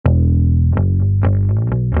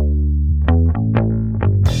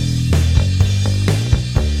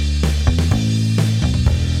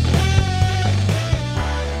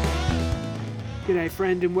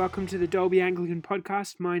friend, and welcome to the Dalby Anglican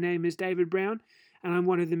Podcast. My name is David Brown, and I'm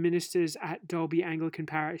one of the ministers at Dalby Anglican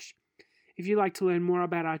Parish. If you'd like to learn more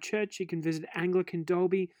about our church, you can visit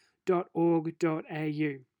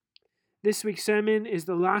anglicandalby.org.au. This week's sermon is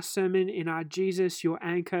the last sermon in our Jesus, Your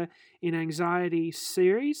Anchor in Anxiety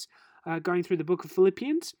series, going through the book of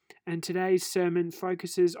Philippians, and today's sermon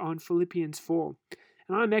focuses on Philippians 4.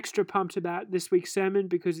 And I'm extra pumped about this week's sermon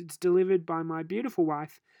because it's delivered by my beautiful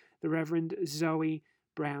wife, the Reverend Zoe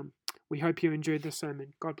Brown. We hope you enjoyed the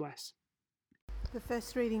sermon. God bless. The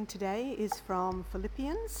first reading today is from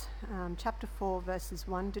Philippians, chapter 4, verses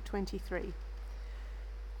 1 to 23.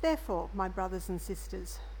 Therefore, my brothers and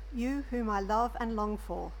sisters, you whom I love and long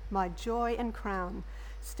for, my joy and crown,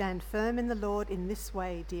 stand firm in the Lord in this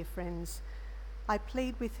way, dear friends. I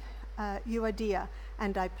plead with Euodia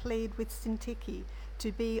and I plead with Syntyche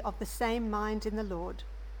to be of the same mind in the Lord.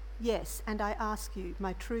 Yes, and I ask you,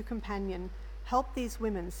 my true companion, help these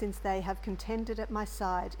women since they have contended at my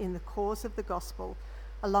side in the cause of the gospel,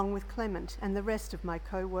 along with Clement and the rest of my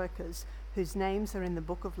co-workers, whose names are in the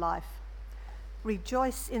book of life.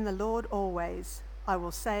 Rejoice in the Lord always. I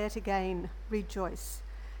will say it again, rejoice.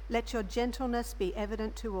 Let your gentleness be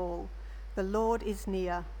evident to all. The Lord is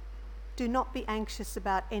near. Do not be anxious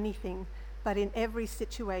about anything, but in every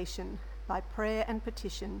situation, by prayer and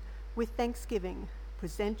petition, with thanksgiving,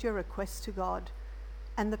 present your requests to God,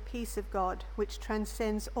 and the peace of God, which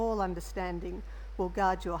transcends all understanding, will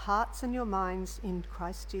guard your hearts and your minds in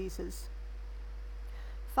Christ Jesus.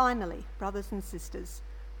 Finally, brothers and sisters,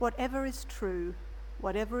 whatever is true,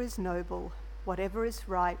 whatever is noble, whatever is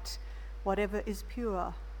right, whatever is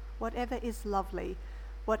pure, whatever is lovely,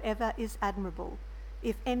 whatever is admirable,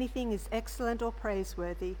 if anything is excellent or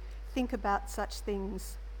praiseworthy, think about such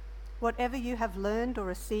things. Whatever you have learned or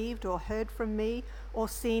received or heard from me or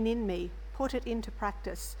seen in me, put it into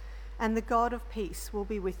practice, and the God of peace will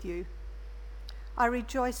be with you. I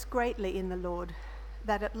rejoice greatly in the Lord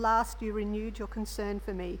that at last you renewed your concern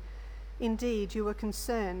for me. Indeed, you were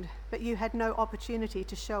concerned, but you had no opportunity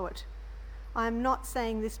to show it. I am not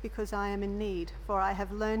saying this because I am in need, for I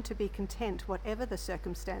have learned to be content whatever the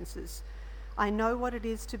circumstances. I know what it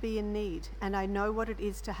is to be in need, and I know what it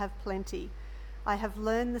is to have plenty. I have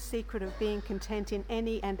learned the secret of being content in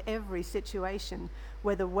any and every situation,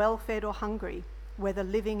 whether well-fed or hungry, whether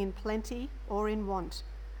living in plenty or in want.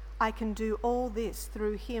 I can do all this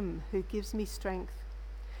through him who gives me strength.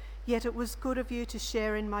 Yet it was good of you to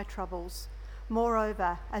share in my troubles.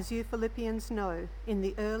 Moreover, as you Philippians know, in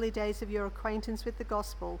the early days of your acquaintance with the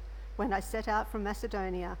gospel, when I set out from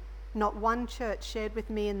Macedonia, not one church shared with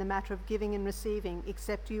me in the matter of giving and receiving,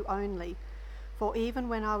 except you only. For even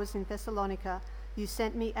when I was in Thessalonica, you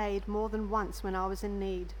sent me aid more than once when I was in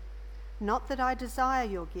need. Not that I desire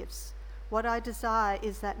your gifts. What I desire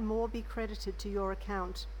is that more be credited to your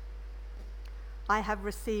account. I have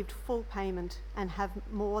received full payment and have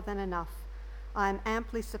more than enough. I am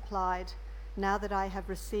amply supplied, now that I have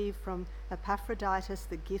received from Epaphroditus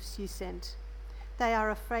the gifts you sent. They are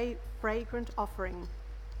a fragrant offering,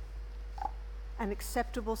 an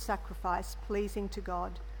acceptable sacrifice pleasing to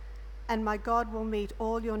God. And my God will meet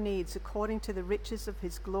all your needs according to the riches of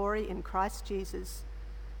his glory in Christ Jesus.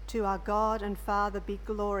 To our God and Father be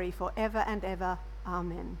glory forever and ever.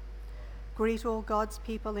 Amen. Greet all God's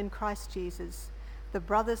people in Christ Jesus. The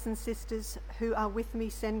brothers and sisters who are with me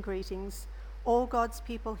send greetings. All God's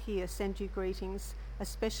people here send you greetings,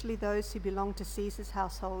 especially those who belong to Caesar's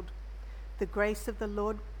household. The grace of the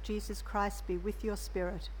Lord Jesus Christ be with your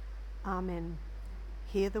spirit. Amen.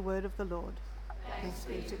 Hear the word of the Lord. Thanks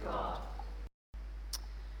be to God.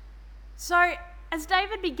 So, as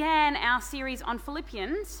David began our series on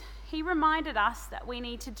Philippians, he reminded us that we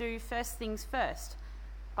need to do first things first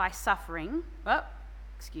by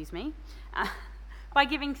by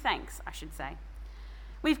giving thanks, I should say.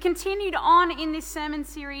 We've continued on in this sermon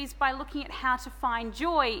series by looking at how to find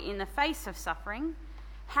joy in the face of suffering,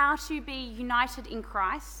 how to be united in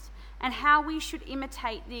Christ, and how we should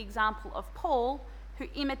imitate the example of Paul, who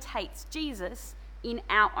imitates Jesus in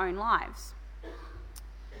our own lives.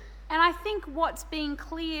 And I think what's been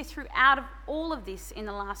clear throughout of all of this in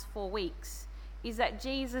the last 4 weeks is that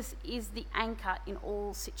Jesus is the anchor in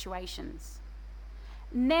all situations.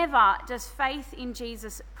 Never does faith in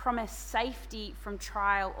Jesus promise safety from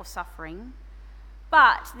trial or suffering,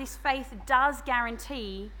 but this faith does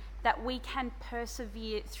guarantee that we can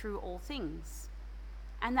persevere through all things,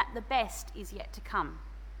 and that the best is yet to come.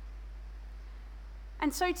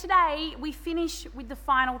 And so today we finish with the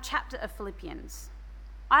final chapter of Philippians.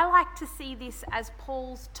 I like to see this as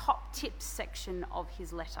Paul's top tips section of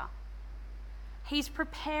his letter. He's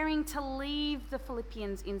preparing to leave the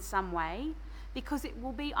Philippians in some way because it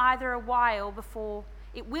will be a while before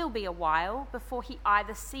he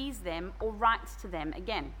either sees them or writes to them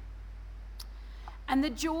again. And the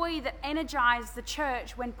joy that energized the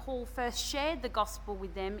church when Paul first shared the gospel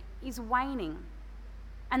with them is waning,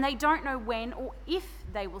 and they don't know when or if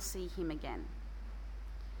they will see him again.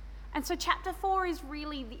 And so chapter 4 is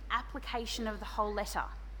really the application of the whole letter,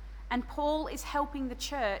 and Paul is helping the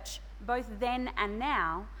church, both then and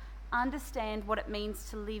now, understand what it means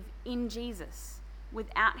to live in Jesus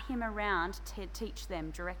without him around to teach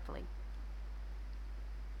them directly.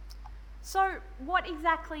 So what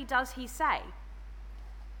exactly does he say?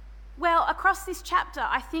 Well, across this chapter,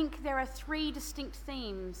 I think there are 3 distinct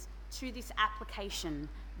themes to this application,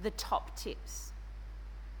 the top tips.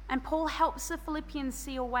 And Paul helps the Philippians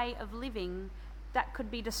see a way of living that could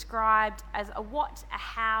be described as a what, a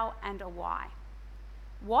how, and a why.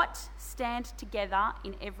 What? Stand together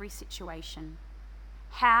in every situation.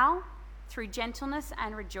 How? Through gentleness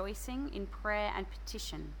and rejoicing in prayer and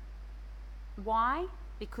petition. Why?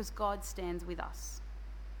 Because God stands with us.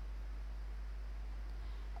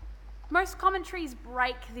 Most commentaries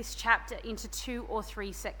break this chapter into 2 or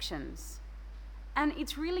 3 sections, and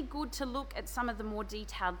it's really good to look at some of the more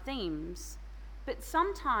detailed themes, but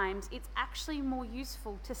sometimes it's actually more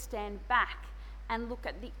useful to stand back and look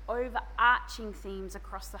at the overarching themes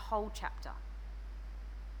across the whole chapter.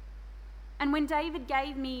 And when David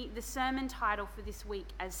gave me the sermon title for this week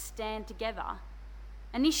as Stand Together,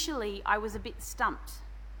 initially I was a bit stumped.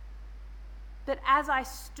 But as I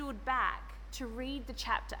stood back to read the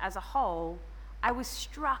chapter as a whole, I was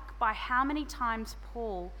struck by how many times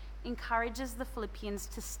Paul encourages the Philippians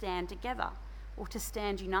to stand together or to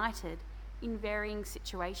stand united in varying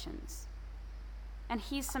situations. And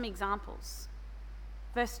here's some examples.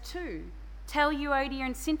 Verse 2, tell Euodia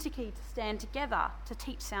and Syntyche to stand together to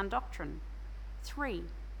teach sound doctrine. 3,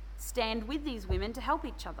 stand with these women to help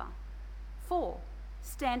each other. 4,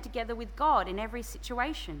 stand together with God in every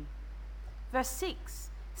situation. Verse 6,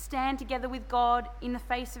 stand together with God in the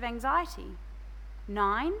face of anxiety.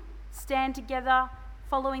 9, stand together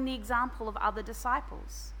following the example of other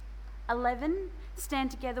disciples. 11,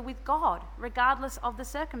 stand together with God regardless of the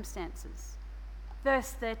circumstances.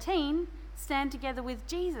 Verse 13, stand together with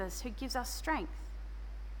Jesus who gives us strength.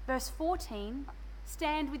 Verse 14,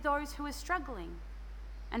 stand with those who are struggling.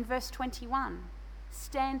 And verse 21,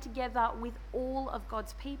 stand together with all of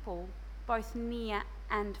God's people, both near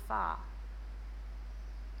and far.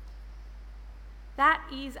 That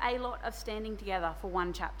is a lot of standing together for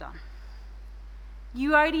one chapter.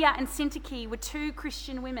 Euodia and Syntyche were 2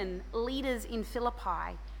 Christian women, leaders in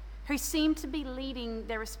Philippi, who seemed to be leading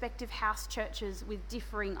their respective house churches with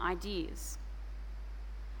differing ideas.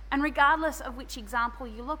 And regardless of which example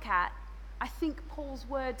you look at, I think Paul's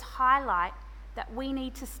words highlight that we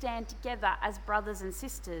need to stand together as brothers and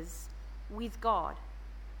sisters with God.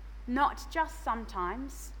 Not just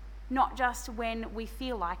sometimes, not just when we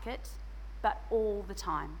feel like it, but all the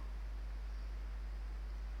time.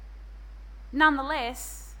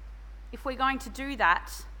 Nonetheless, if we're going to do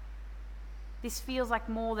that, this feels like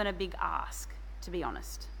more than a big ask, to be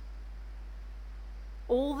honest.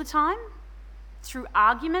 All the time, through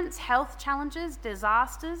arguments, health challenges,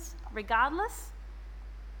 disasters, regardless,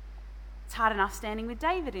 it's hard enough standing with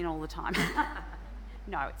David in all the time.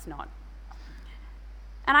 No, it's not.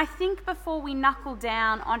 And I think before we knuckle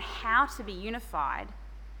down on how to be unified,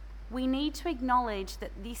 we need to acknowledge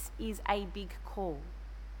that this is a big call.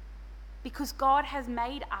 Because God has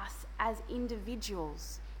made us as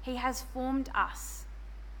individuals. He has formed us.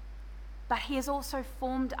 But he has also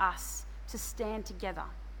formed us to stand together.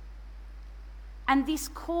 And this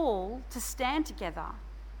call to stand together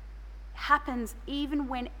happens even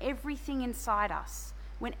when everything inside us,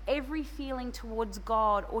 when every feeling towards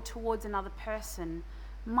God or towards another person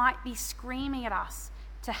might be screaming at us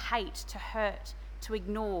to hate, to hurt, to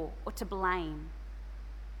ignore, or to blame.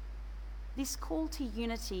 This call to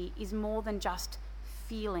unity is more than just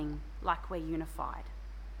feeling like we're unified.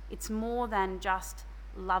 It's more than just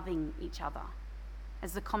loving each other.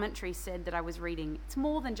 As the commentary said that I was reading, it's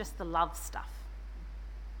more than just the love stuff.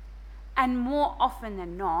 And more often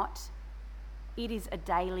than not, it is a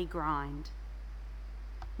daily grind.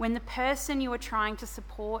 When the person you are trying to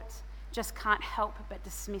support just can't help but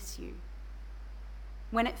dismiss you.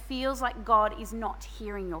 When it feels like God is not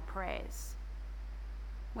hearing your prayers.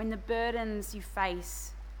 When the burdens you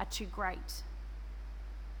face are too great.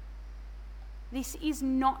 This is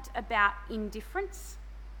not about indifference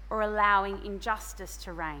or allowing injustice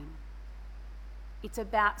to reign. It's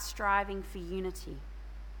about striving for unity.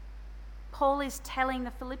 Paul is telling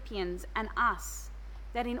the Philippians and us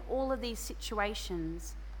that in all of these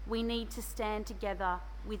situations, we need to stand together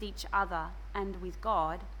with each other and with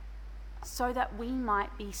God so that we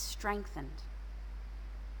might be strengthened.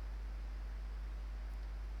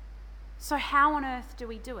 So how on earth do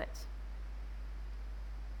we do it?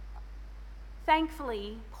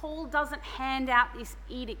 Thankfully, Paul doesn't hand out this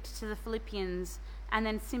edict to the Philippians and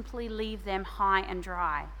then simply leave them high and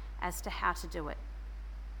dry as to how to do it.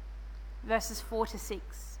 Verses 4-6.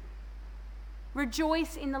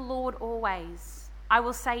 Rejoice in the Lord always. I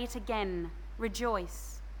will say it again,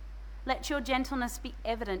 rejoice. Let your gentleness be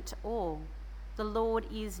evident to all. The Lord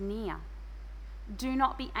is near. Do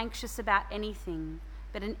not be anxious about anything,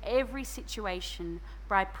 but in every situation,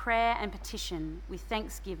 by prayer and petition, with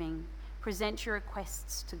thanksgiving, present your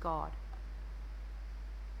requests to God.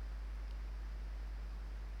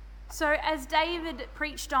 So, as David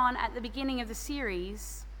preached on at the beginning of the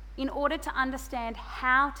series, in order to understand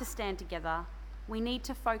how to stand together, we need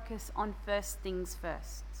to focus on first things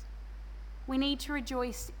first. We need to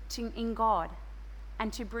rejoice in God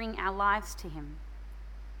and to bring our lives to Him.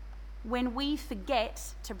 When we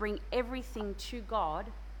forget to bring everything to God,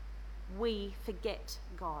 we forget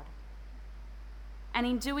God. And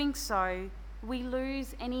in doing so, we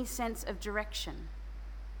lose any sense of direction,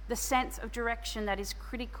 the sense of direction that is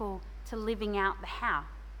critical to living out the how,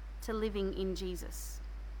 to living in Jesus.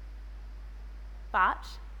 But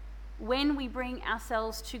when we bring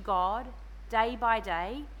ourselves to God day by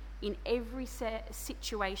day, in every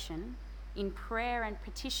situation, in prayer and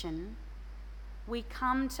petition, we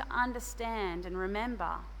come to understand and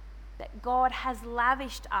remember that God has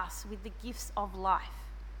lavished us with the gifts of life,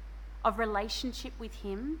 of relationship with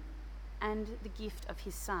Him, and the gift of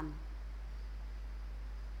His Son.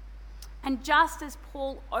 And just as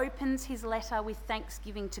Paul opens his letter with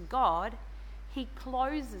thanksgiving to God, he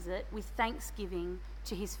closes it with thanksgiving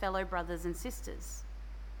to his fellow brothers and sisters.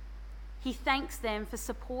 He thanks them for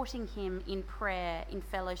supporting him in prayer, in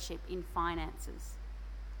fellowship, in finances.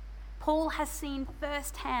 Paul has seen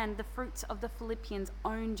firsthand the fruits of the Philippians'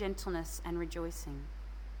 own gentleness and rejoicing.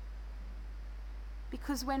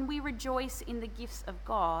 Because when we rejoice in the gifts of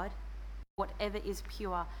God, whatever is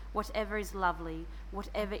pure, whatever is lovely,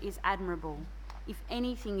 whatever is admirable, if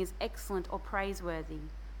anything is excellent or praiseworthy,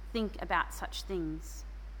 think about such things.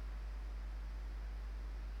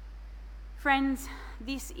 Friends,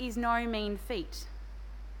 this is no mean feat.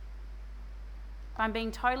 If I'm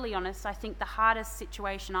being totally honest, I think the hardest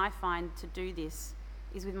situation I find to do this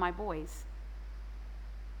is with my boys.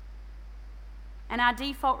 And our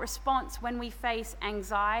default response when we face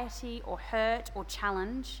anxiety or hurt or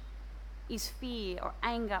challenge is fear or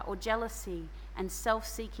anger or jealousy and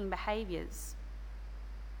self-seeking behaviours.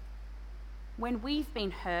 When we've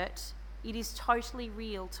been hurt, it is totally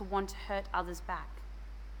real to want to hurt others back.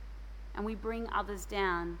 And we bring others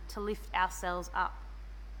down to lift ourselves up.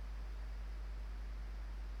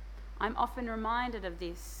 I'm often reminded of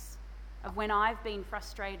this, of when I've been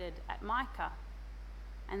frustrated at Micah,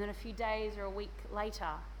 and then a few days or a week later,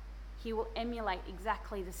 he will emulate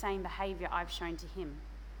exactly the same behaviour I've shown to him.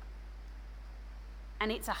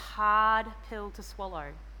 And it's a hard pill to swallow.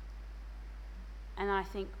 And I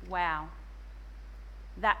think, wow,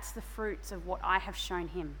 that's the fruits of what I have shown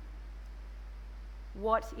him.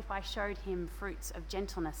 What if I showed him fruits of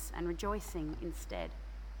gentleness and rejoicing instead?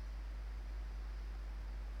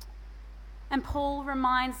 And Paul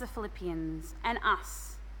reminds the Philippians and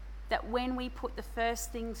us that when we put the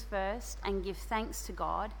first things first and give thanks to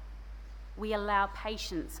God, we allow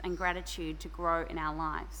patience and gratitude to grow in our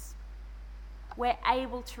lives. We're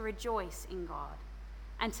able to rejoice in God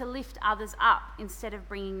and to lift others up instead of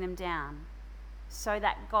bringing them down, so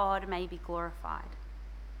that God may be glorified.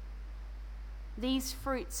 These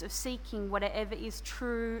fruits of seeking whatever is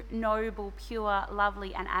true, noble, pure,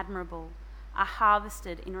 lovely, and admirable are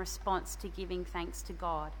harvested in response to giving thanks to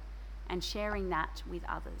God and sharing that with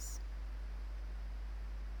others.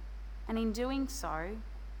 And in doing so,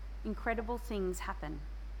 incredible things happen.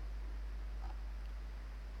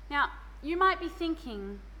 Now, you might be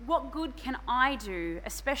thinking, what good can I do,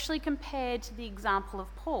 especially compared to the example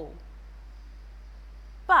of Paul?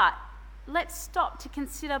 But let's stop to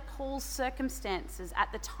consider Paul's circumstances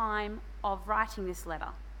at the time of writing this letter.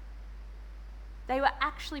 They were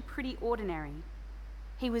actually pretty ordinary.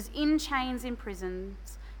 He was in chains in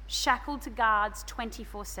prisons, shackled to guards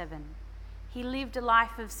 24/7. He lived a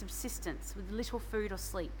life of subsistence with little food or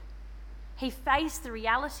sleep. He faced the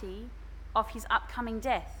reality of his upcoming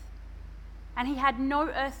death, and he had no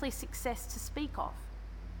earthly success to speak of.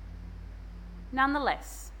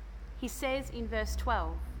 Nonetheless, he says in verse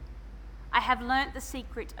 12, I have learnt the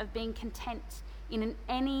secret of being content in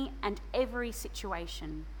any and every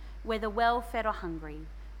situation, whether well-fed or hungry,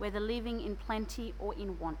 whether living in plenty or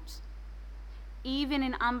in want. Even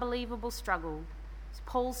in unbelievable struggle,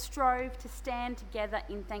 Paul strove to stand together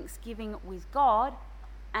in thanksgiving with God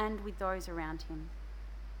and with those around him.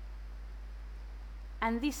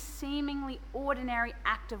 And this seemingly ordinary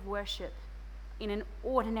act of worship in an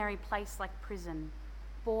ordinary place like prison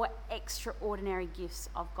bore extraordinary gifts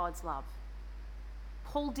of God's love.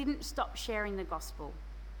 Paul didn't stop sharing the gospel,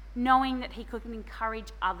 knowing that he could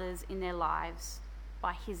encourage others in their lives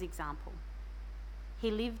by his example. He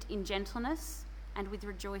lived in gentleness and with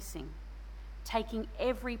rejoicing, taking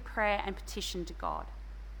every prayer and petition to God.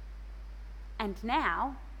 And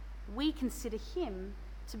now we consider him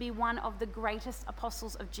to be one of the greatest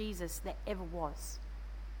apostles of Jesus there ever was,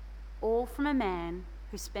 all from a man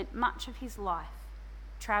who spent much of his life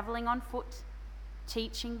travelling on foot,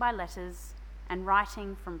 teaching by letters, and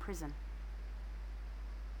writing from prison.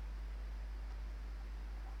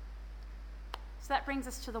 So that brings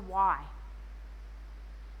us to the why.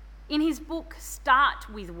 In his book, Start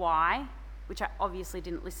With Why, which I obviously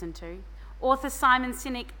didn't listen to, author Simon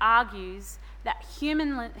Sinek argues that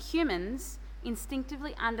humans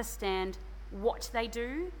instinctively understand what they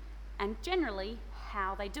do and generally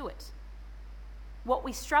how they do it. What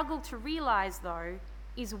we struggle to realise, though,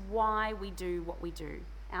 is why we do what we do,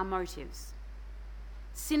 our motives.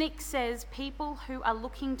 Sinek says people who are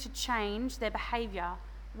looking to change their behaviour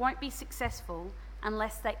won't be successful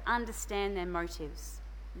unless they understand their motives,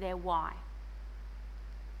 their why.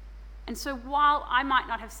 And so while I might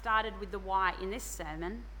not have started with the why in this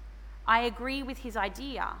sermon, I agree with his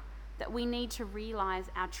idea that we need to realise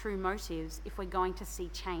our true motives if we're going to see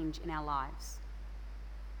change in our lives.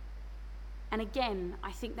 And again,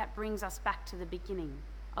 I think that brings us back to the beginning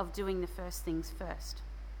of doing the first things first.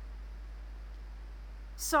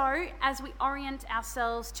 So, as we orient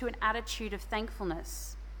ourselves to an attitude of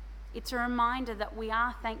thankfulness, it's a reminder that we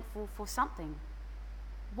are thankful for something.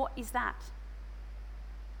 What is that?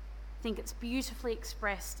 I think it's beautifully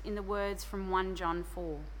expressed in the words from 1 John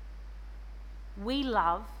 4. We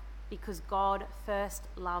love because God first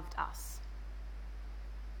loved us.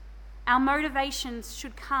 Our motivations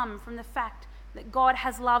should come from the fact that God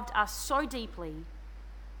has loved us so deeply.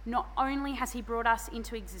 Not only has he brought us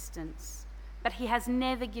into existence, but he has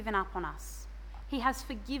never given up on us. He has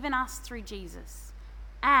forgiven us through Jesus,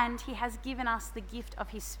 and he has given us the gift of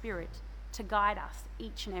his Spirit to guide us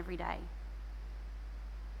each and every day.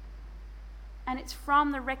 And it's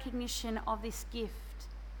from the recognition of this gift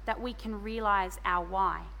that we can realise our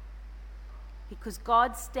why. Because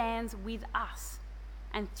God stands with us,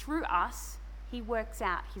 and through us, he works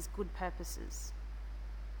out his good purposes.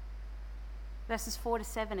 Verses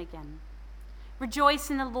 4-7 again. Rejoice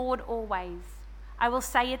in the Lord always. I will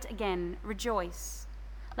say it again, rejoice.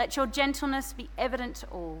 Let your gentleness be evident to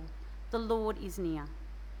all. The Lord is near.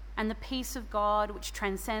 And the peace of God, which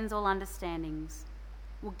transcends all understandings,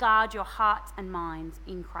 will guard your hearts and minds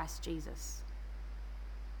in Christ Jesus.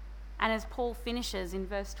 And as Paul finishes in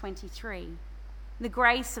verse 23, the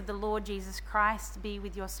grace of the Lord Jesus Christ be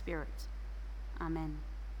with your spirit. Amen.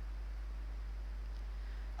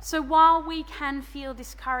 So while we can feel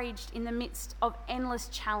discouraged in the midst of endless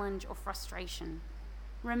challenge or frustration,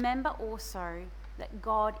 remember also that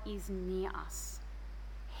God is near us.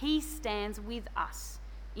 He stands with us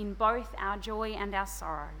in both our joy and our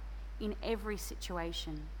sorrow, in every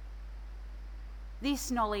situation. This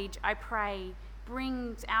knowledge, I pray,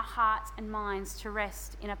 brings our hearts and minds to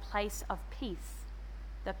rest in a place of peace,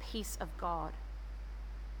 the peace of God.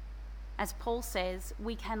 As Paul says,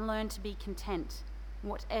 we can learn to be content,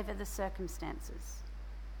 whatever the circumstances.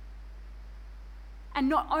 And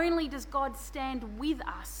not only does God stand with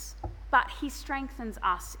us, but he strengthens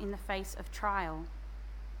us in the face of trial.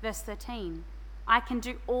 Verse 13, I can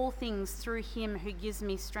do all things through him who gives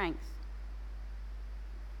me strength.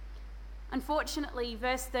 Unfortunately,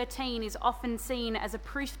 verse 13 is often seen as a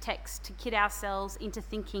proof text to kid ourselves into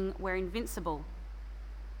thinking we're invincible.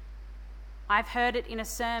 I've heard it in a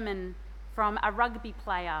sermon from a rugby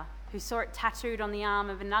player who saw it tattooed on the arm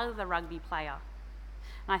of another rugby player.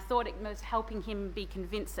 And I thought it was helping him be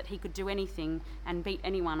convinced that he could do anything and beat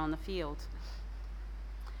anyone on the field.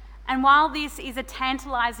 And while this is a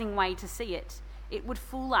tantalising way to see it, it would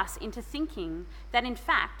fool us into thinking that in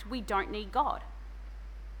fact we don't need God.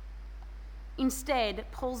 Instead,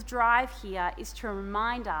 Paul's drive here is to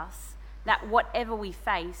remind us that whatever we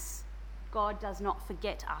face, God does not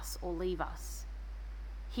forget us or leave us.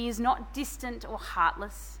 He is not distant or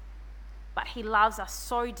heartless, but he loves us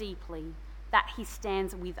so deeply that he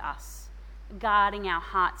stands with us, guarding our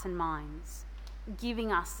hearts and minds,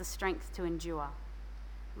 giving us the strength to endure,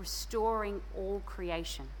 restoring all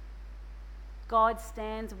creation. God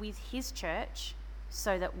stands with his church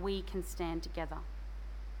so that we can stand together.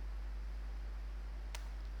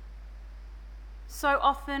 So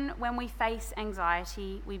often when we face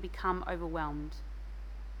anxiety, we become overwhelmed.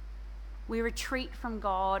 We retreat from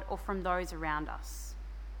God or from those around us.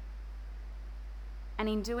 And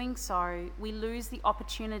in doing so, we lose the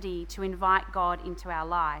opportunity to invite God into our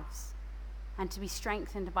lives and to be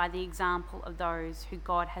strengthened by the example of those who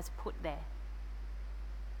God has put there.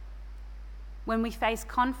 When we face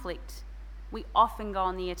conflict, we often go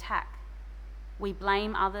on the attack. We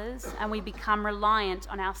blame others and we become reliant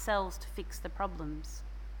on ourselves to fix the problems.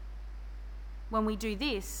 When we do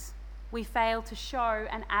this, we fail to show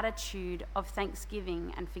an attitude of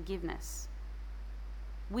thanksgiving and forgiveness.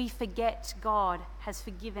 We forget God has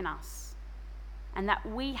forgiven us and that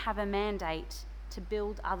we have a mandate to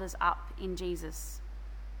build others up in Jesus.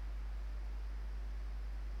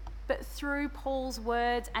 But through Paul's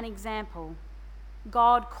words and example,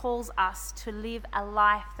 God calls us to live a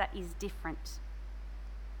life that is different.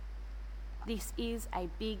 This is a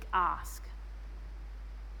big ask.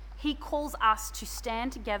 He calls us to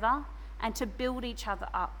stand together and to build each other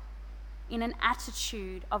up in an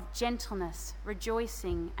attitude of gentleness,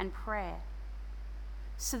 rejoicing, and prayer,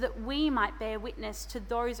 so that we might bear witness to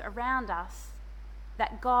those around us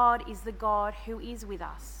that God is the God who is with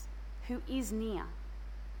us, who is near.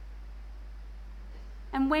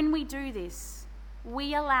 And when we do this,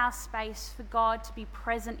 we allow space for God to be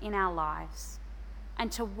present in our lives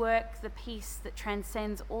and to work the peace that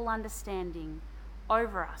transcends all understanding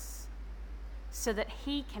over us, so that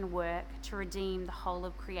he can work to redeem the whole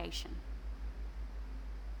of creation.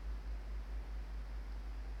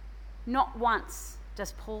 Not once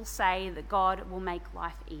does Paul say that God will make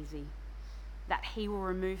life easy, that he will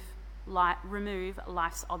remove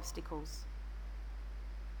life's obstacles.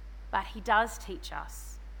 But he does teach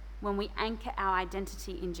us, when we anchor our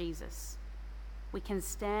identity in Jesus, we can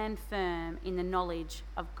stand firm in the knowledge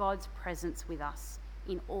of God's presence with us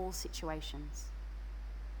in all situations.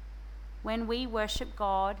 When we worship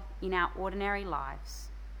God in our ordinary lives,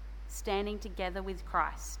 standing together with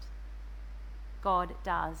Christ, God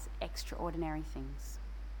does extraordinary things.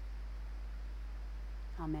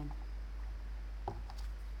 Amen.